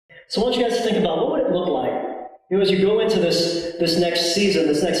So I want you guys to think about, what would it look like? As you go into this next season,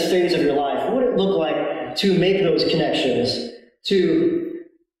 this next phase of your life, what would it look like to make those connections, to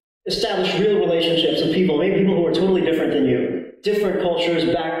establish real relationships with people, maybe people who are totally different than you, different cultures,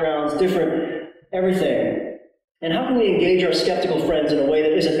 backgrounds, different everything. And how can we engage our skeptical friends in a way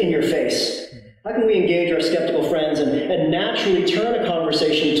that isn't in your face? How can we engage our skeptical friends and naturally turn a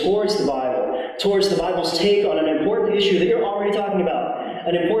conversation towards the Bible's take on an important issue that you're already talking about,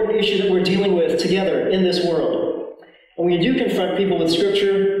 an important issue that we're dealing with together in this world? And when you do confront people with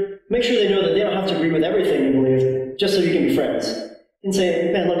Scripture, make sure they know that they don't have to agree with everything you believe, just so you can be friends. And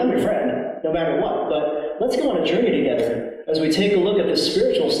say, man, look, I'm your friend, no matter what, but let's go on a journey together as we take a look at this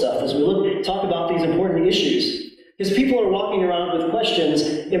spiritual stuff, as we talk about these important issues. Because people are walking around with questions,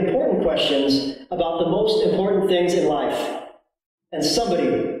 important questions, about the most important things in life. And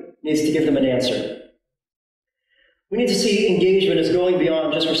somebody needs to give them an answer. We need to see engagement as going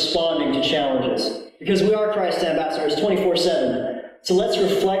beyond just responding to challenges. Because we are Christ ambassadors 24/7. So let's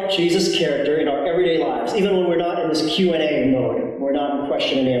reflect Jesus' character in our everyday lives, even when we're not in this Q&A mode. We're not in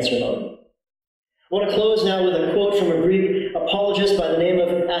question and answer mode. I want to close now with a quote from a Greek apologist by the name of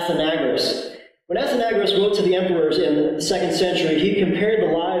Athenagoras. When Athenagoras wrote to the emperors in the 2nd century, he compared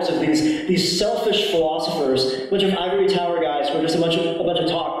the lives of these selfish philosophers, a bunch of ivory tower guys who were just a bunch of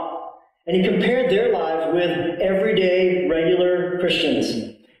talk. And he compared their lives with everyday, regular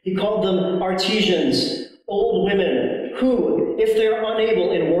Christians. He called them artisans, old women, who, if they're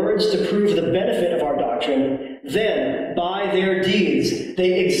unable in words to prove the benefit of our doctrine, then, by their deeds,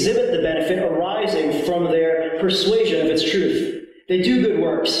 they exhibit the benefit arising from their persuasion of its truth. They do good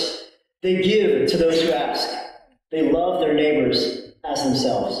works. They give to those who ask. They love their neighbors as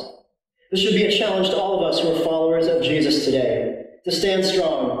themselves. This should be a challenge to all of us who are followers of Jesus today, to stand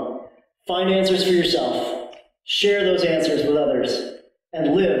strong, find answers for yourself, share those answers with others,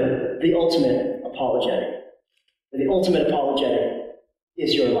 and live the ultimate apologetic. The ultimate apologetic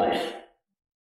is your life.